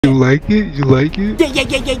You like it? You like it?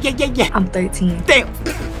 Yeah. I'm 13. Damn.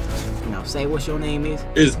 Now say what your name is.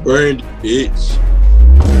 It's burned, bitch.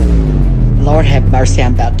 Lord have mercy,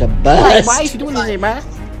 I'm about to bust. Why is you doing this shit, man?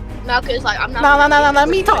 No, cause like I'm not. No. Let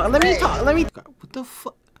me talk. What the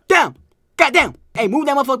fuck? Damn. Goddamn. Hey, move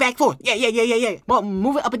that motherfucker back and forth. Yeah. Well,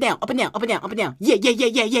 move it up and down. Yeah. Yeah,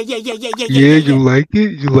 you like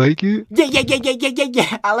it? You like it?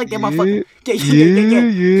 Yeah. I like that motherfucker.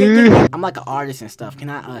 Yeah. I'm like an artist and stuff. Can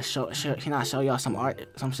I show y'all some art,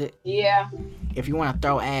 some shit? Yeah. If you want to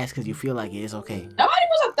throw ass because you feel like it, it's okay. Nobody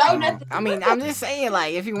wants to throw nothing. I mean, I'm just saying,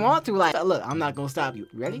 like, if you want to, like, look, I'm not gonna stop you.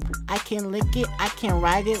 Ready? I can lick it, I can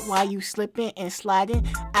ride it while you slipping and sliding.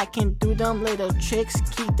 I can do them little tricks,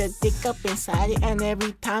 keep the dick up inside it, and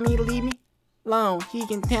every time he leave me alone, he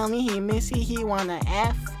can tell me he miss it, he wanna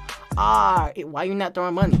F-R. Why you not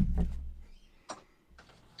throwing money?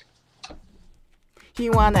 He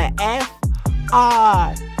wanna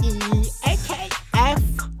F-R-E-A-K-F-R.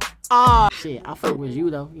 Shit, I fuck with you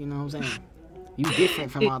though, you know what I'm saying? You different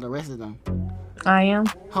from all the rest of them. I am.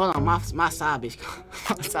 Hold on, my side bitch.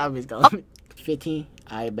 My side bitch go. 15.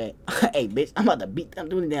 I bet. Hey, bitch, I'm about to beat them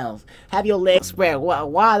doing nails. Have your legs spread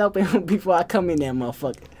wide open before I come in there,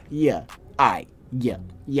 motherfucker. Yeah. Alright. Yeah.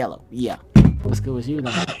 Yellow. Yeah. What's good with you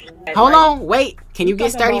though? Hold on. Wait. Can you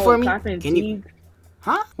get sturdy for me? Can you?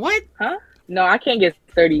 Huh? What? Huh? No, I can't get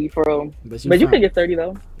sturdy for real. But you can get sturdy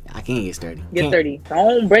though. I can't get sturdy. Get sturdy.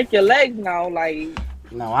 Don't break your legs now, like.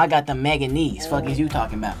 No, I got the mega knees. Fuck is you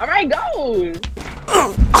talking about? All right, go.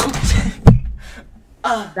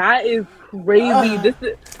 That is crazy. This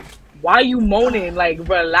is why you moaning? Like,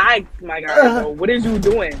 relax, my guy. Bro. What is you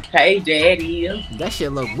doing? Hey, daddy. That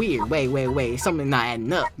shit look weird. Wait. Something not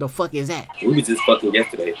adding up. The fuck is that? We was just fucking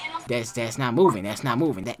yesterday. That's not moving. That's not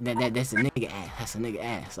moving. That's a nigga ass. That's a nigga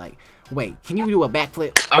ass. Like, wait, can you do a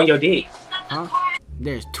backflip? On your dick. Huh?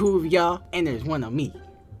 There's 2 of y'all and there's 1 of me.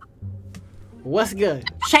 What's good?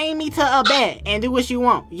 Chain me to a bed and do what you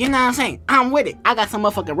want. You know what I'm saying? I'm with it. I got some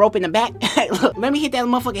motherfucking rope in the back. Look, let me hit that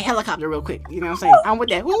motherfucking helicopter real quick. You know what I'm saying? I'm with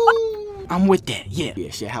that. Woo! I'm with that. Yeah.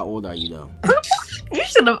 Yeah, shit. How old are you though? You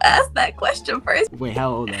should have asked that question first. Wait,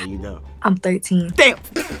 how old are you though? I'm 13. Damn.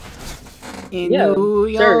 In New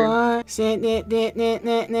York. Sure. So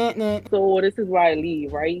this is where I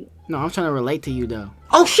leave, right? No, I'm trying to relate to you though.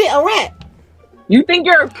 Oh shit, a rat. You think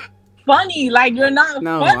you're funny, like you're not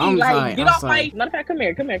no, funny. I'm like sorry, get off my. Matter of fact, come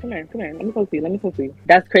here. Let me talk to you.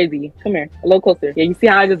 That's crazy. Come here, a little closer. Yeah, you see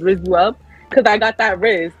how I just rizzed you up? Cause I got that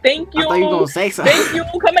rizz. Thank you. I thought you were gonna say something. Thank you.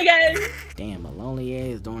 Come again. Damn, a lonely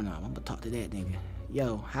ass doorknob. I'm gonna talk to that nigga.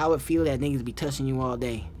 Yo, how it feel that niggas be touching you all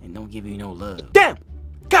day and don't give you no love? Damn.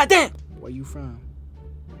 Goddamn. Where you from?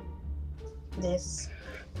 That's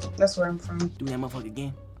where I'm from. Do that motherfucker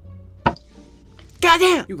again.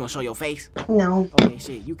 Goddamn! You gonna show your face? No. Okay,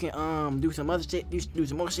 shit. You can do some other shit. You do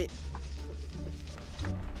some more shit.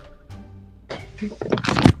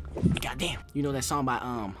 Goddamn. You know that song by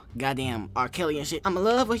goddamn R. Kelly and shit? I'm in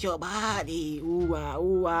love with your body. Ooh ah,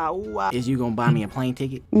 ooh ah, ooh ah. Is you gonna buy me a plane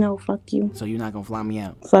ticket? No, fuck you. So you're not gonna fly me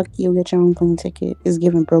out? Fuck you. Get your own plane ticket. It's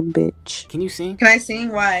giving broke bitch. Can you sing? Can I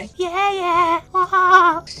sing? Why? Yeah.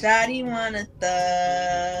 Oh. Shawty wanna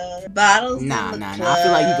thug bottles. Nah.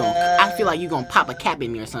 I feel like you gonna pop a cap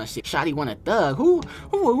in me or some shit. Shawty want a thug. Who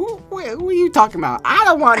are you talking about? I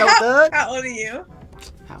don't want no thug. How old are you?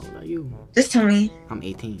 How old are you? Just tell me. I'm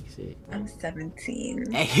 18, shit. I'm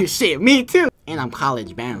 17. Hey, shit, me too. And I'm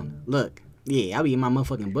college bound. Look, yeah, I be in my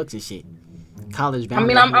motherfucking books and shit. College bound. I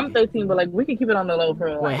mean, I'm 13, but like we can keep it on the low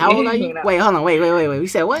for. Like, wait, how old are you? Wait, hold on, wait. We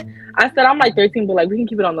said what? I said I'm like 13, but like we can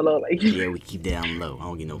keep it on the low, like. Yeah, we keep that on the low. I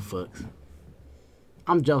don't get no fucks.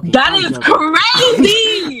 I'm joking. That is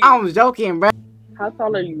crazy. I'm joking, bro. How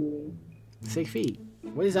tall are you? 6 feet.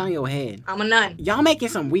 What is on your head? I'm a nun. Y'all making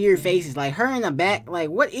some weird faces, like her in the back. Like,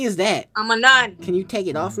 what is that? I'm a nun. Can you take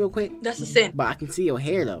it off real quick? That's a sin. But I can see your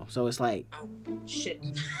hair though, so it's like. Oh, shit.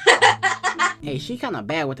 Hey, she kind of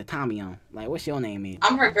bad with the Tommy on. Like, what's your name is?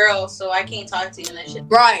 I'm her girl, so I can't talk to you and that shit.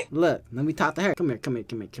 Right. Look, let me talk to her. Come here.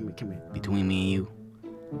 Between me and you,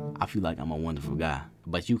 I feel like I'm a wonderful guy.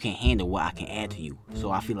 But you can't handle what I can add to you.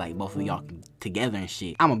 So I feel like both of y'all together and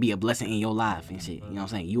shit. I'm gonna be a blessing in your life and shit. You know what I'm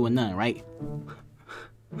saying? You a nun, right?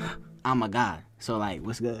 I'm a god. So like,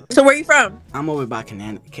 what's good? So where you from? I'm over by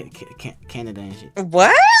Canada and shit.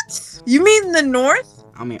 What? You mean the north?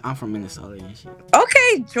 I mean, I'm from Minnesota and shit.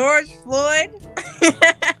 Okay, George Floyd.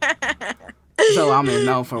 So I'm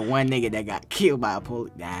known for one nigga that got killed by a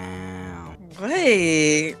police. Damn.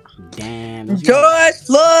 Wait. Damn. George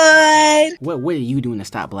Floyd. What are you doing to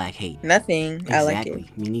stop black hate? Nothing. Exactly. I like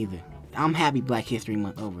it. Me neither. I'm happy Black History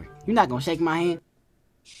Month over. You're not gonna shake my hand?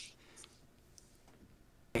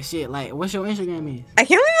 Shit, like, what's your Instagram is? I can't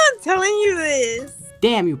believe I'm telling you this.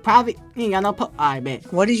 Damn, you private? You ain't got no Alright,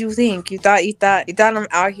 bet. What did you think? You thought I'm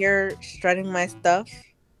out here strutting my stuff?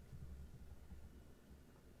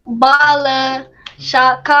 Baller,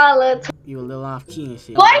 shot collar. You a little off key and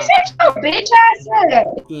shit. Boy, shut your bitch ass up.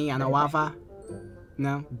 You ain't got no Wi-Fi?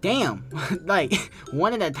 No? Damn. Like,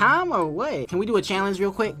 one at a time or what? Can we do a challenge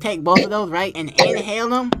real quick? Take both of those, right? And inhale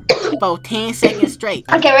them for 10 seconds straight.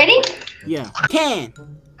 Okay, ready? Yeah. 10,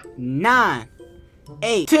 9,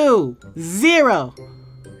 8, 2, 0.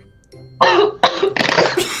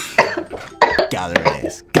 Got her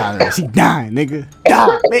ass. Got her ass. She dying, nigga.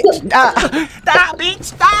 Die, bitch. Die. Die,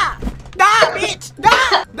 bitch. Die. Die, bitch.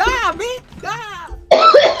 Die. Die, bitch. Die.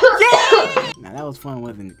 Yeah. Now that was fun,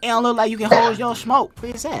 wasn't it? It don't look like you can hold your smoke.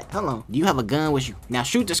 Where is that? Hold on. Do you have a gun with you? Now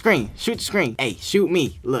shoot the screen. Shoot the screen. Hey, shoot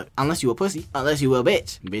me. Look, unless you a pussy. Unless you a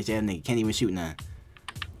bitch. Bitch ass nigga can't even shoot none.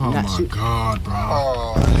 Oh my god, bro.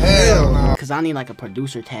 Oh, hell no. Cause I need like a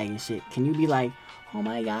producer tag and shit. Can you be like, oh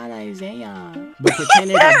my god, Isaiah? But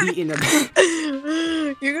pretending to be in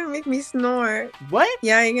the You're gonna make me snort. What?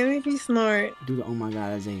 Yeah, you're gonna make me snort. Do the oh my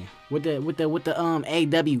god, Isaiah. With the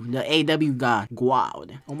AW god.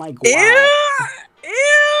 Guad. Oh my god. Ew!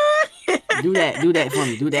 Do that for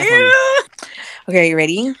me. Do that for me. Okay, you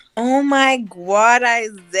ready? Oh my god,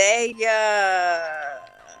 Isaiah.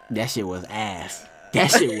 That shit was ass. That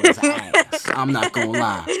shit was ass. I'm not gonna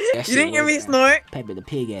lie. That You didn't hear me snort? Pepper the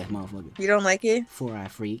pig ass motherfucker. You don't like it? 4-eye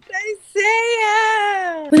freak.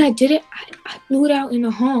 Isaiah! When I did it, I blew it out in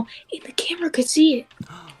the hall, and the camera could see it.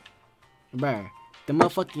 Bruh, the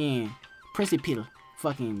motherfucking Prissy Peter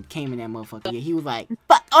fucking came in that motherfucker. Yeah, he was like,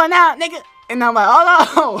 fuck on out, nigga. And I'm like,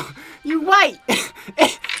 oh no, you white.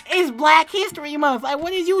 It's Black History Month. Like,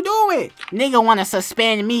 what is you doing? Nigga wanna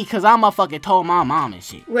suspend me cause I motherfucking told my mom and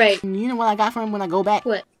shit. Right. You know what I got from him when I go back?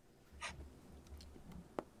 What?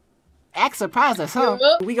 Act surprised us, huh?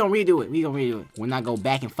 We gonna redo it. We gonna redo it. When I go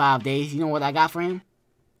back in 5 days, you know what I got for him?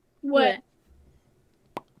 What?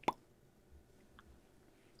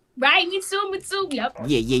 Right, me too, yep.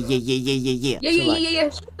 Yeah. Yeah.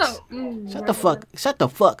 Shut the fuck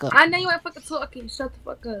up. I know you ain't fucking talking. Shut the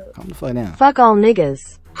fuck up. Calm the fuck down. Fuck all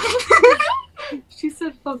niggas. She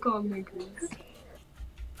said fuck all niggas.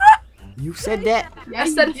 You said that? I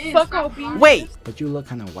said fuck all bitches. Wait, but you look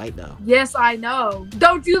kind of white though. Yes, I know.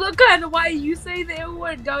 Don't you look kind of white? You say that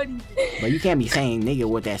word, don't you? But you can't be saying nigga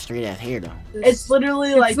with that straight ass hair though. It's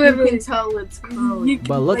literally like you can tell it's curly.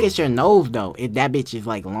 But look at your nose though. That bitch is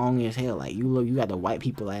like long as hell. Like you got the white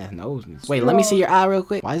people ass nose. Wait, let me see your eye real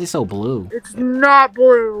quick. Why is it so blue? It's not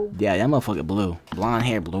blue. Yeah, that motherfucker blue. Blonde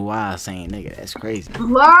hair, blue eyes, saying nigga. That's crazy.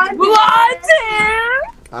 Blonde hair.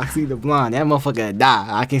 I see the blonde. That motherfucker die.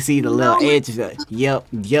 I can see the little edges. Yep,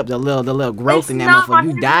 the little growth in that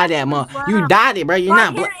motherfucker. You dyed that motherfucker. You dyed it, bro. You're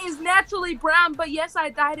not black. My hair is naturally brown, but yes, I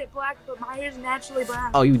dyed it black, but my hair is naturally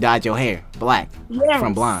brown. Oh, you dyed your hair black? Yes.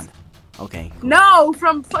 From blonde. Okay. Cool. No,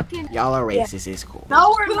 from fucking. Y'all are racist. It's cool.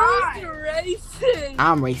 No, we're not. Racist.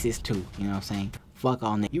 I'm racist too. You know what I'm saying? Fuck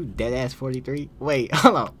all niggas. You dead ass 43? Wait,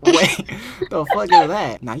 hold on. Wait. The fuck is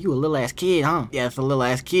that? Nah, you a little ass kid, huh? Yeah, it's a little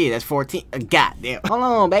ass kid. That's 14. Goddamn. Hold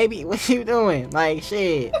on, baby. What you doing? Like,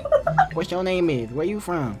 shit. What's your name is? Where you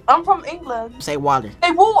from? I'm from England. Say water.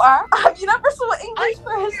 Hey, water? Have you never saw an English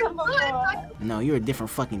person before? No, you're a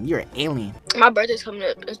different fucking. You're an alien. My birthday's coming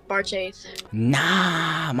up. It's March 8th.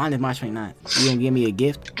 Nah, mine is March 29th. You gonna give me a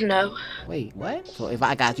gift? No. Wait, what? So if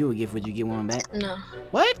I got you a gift, would you get one back? No.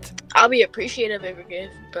 What? I'll be appreciative of your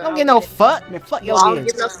gift. But Don't get no fuck. Man, fuck your gift. I don't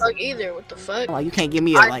gift. give no fuck either. What the fuck? Like, you can't give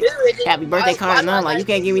me a like happy birthday card or nothing. Like, you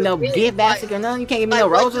can't give me no gift basket or nothing. You can't give me no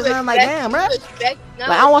roses or nothing. Like, damn, bro. Like,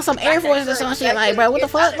 I want some Air Forces or some shit. Like, bro, what the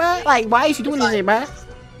fuck, bro? Like, why is you doing this shit, bro?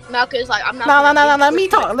 No, cause like I'm not. No. Let me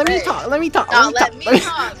talk. Let me talk. Let me talk. Like,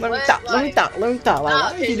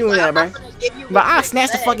 why are you doing that, bro? But I'll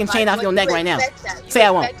snatch the fucking chain off your neck right now. Say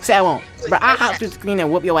I won't. Say I won't. But I'll hop through the screen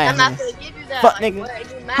and whoop your ass. I'm not gonna give you that. Fuck, nigga.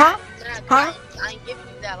 Huh? I ain't giving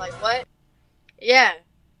you that. Like what? Yeah.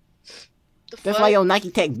 That's why your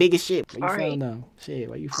Nike Tech big as shit. Where you from though? Shit,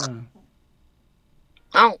 where you from?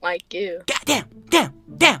 I don't like you. Goddamn.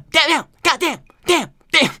 Goddamn.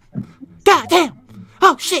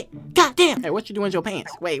 Oh shit. Goddamn. Hey, what you doing with your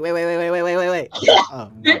pants? Wait. Oh,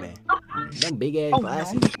 my bad. Them big ass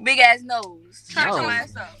glasses. Big ass nose. No. Turn your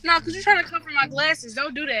ass up. No, cause you're trying to cover my glasses.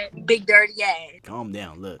 Don't do that. Big dirty ass. Calm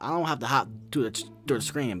down. Look, I don't have to hop through the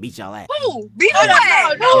screen and beat y'all ass. Who? Beat your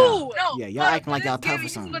ass? No. Yeah, y'all acting like y'all tough or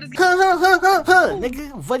something.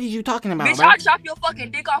 Nigga, what are you talking about, Bitch, bro? I'll chop your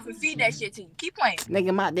fucking dick off and feed that shit to you. Keep playing.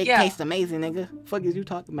 Nigga, my dick tastes amazing, nigga. Fuck is you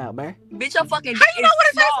talking about, bro? Bitch, your fucking dick How you know what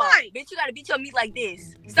it tastes small. like? Bitch, you gotta beat your meat like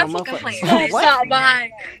this. Stop fucking playing. What? Stop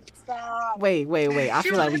behind. Stop. Wait. I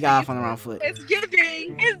feel like we got off on the wrong foot. It's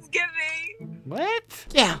giving. It's giving. What?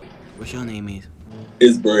 Yeah. What's your name is?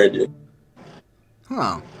 It's Brandon.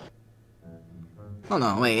 Hold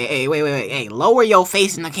on. Wait. Hey, lower your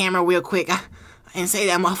face in the camera real quick. And say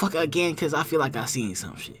that motherfucker again, cause I feel like I seen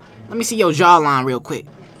some shit. Let me see your jawline real quick.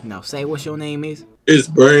 No, say what's your name is. It's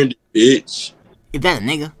Brandon, bitch. Is that a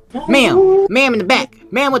nigga? Ma'am in the back.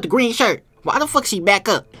 Ma'am with the green shirt. Why the fuck she back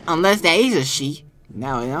up? Unless that is a she.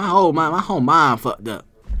 Now my whole mind fucked up.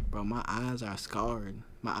 Bro, my eyes are scarred.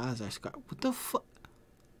 What the fuck?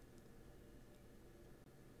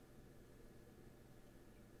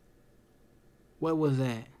 What was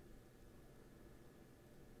that?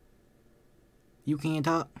 You can't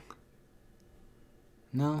talk?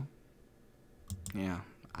 No? Yeah,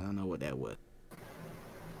 I don't know what that was.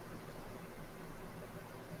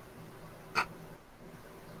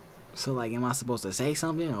 So, like, am I supposed to say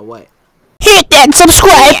something or what? Hit that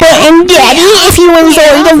subscribe button, Daddy, if you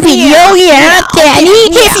enjoyed the video, yeah, Daddy.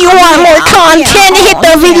 If you want more content, hit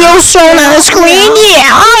the video shown on the screen,